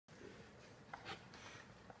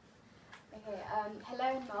Hello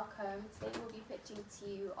and welcome. Today we'll be pitching to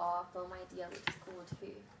you our film idea, which is called Who.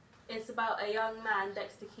 It's about a young man,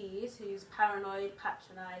 Dexter Keys, who's paranoid,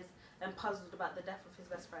 patronised and puzzled about the death of his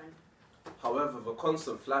best friend. However, the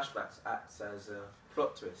constant flashbacks acts as a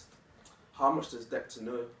plot twist. How much does Dexter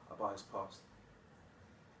know about his past?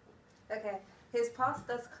 Okay, his past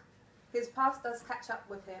does catch up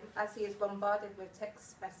with him as he is bombarded with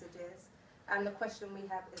text messages, and the question we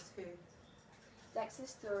have is who? Dexter's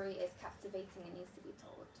story is captivating and needs to be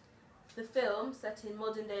told. The film, set in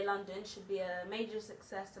modern-day London, should be a major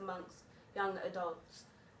success amongst young adults.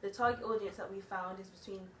 The target audience that we found is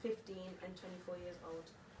between 15 and 24 years old.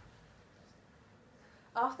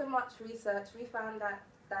 After much research, we found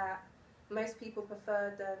that most people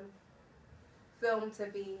prefer the film to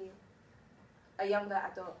be a younger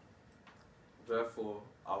adult. Therefore,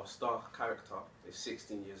 our star character is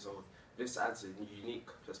 16 years old. This adds a unique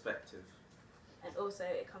perspective. And also,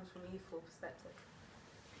 it comes from a youthful perspective.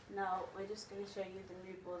 Now, we're just going to show you the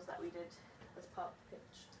mood boards that we did as part of the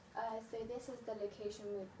pitch. So this is the location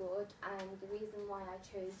mood board, and the reason why I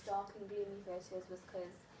chose dark and gloomy photos was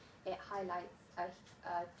because it highlights a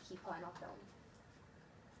key part in our film.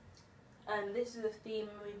 And this is a theme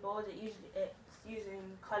mood board. It's using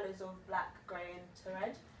colours of black, grey and to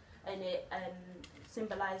red, and it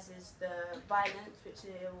symbolises the violence which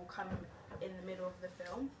will come in the middle of the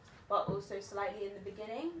film, but also slightly in the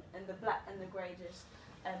beginning, and the black and the grey just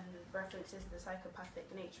references the psychopathic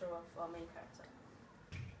nature of our main character.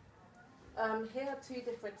 Here are two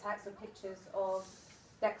different types of pictures of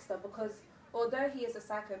Dexter, because although he is a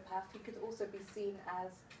psychopath, he could also be seen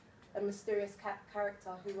as a mysterious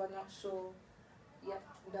character who we're not sure yet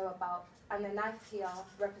know about. And the knife here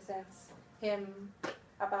represents him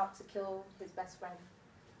about to kill his best friend.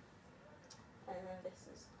 And then this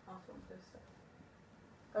is our film poster.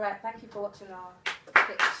 Alright, thank you for watching our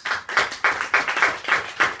pitch.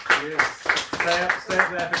 Yes. Stay up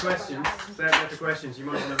there for questions. Stay up there for questions. You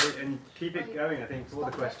might want to and keep it going, I think, for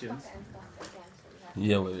the questions. Stop it and start it again, so we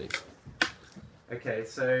have Yeah, wait. Okay,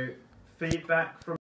 so feedback from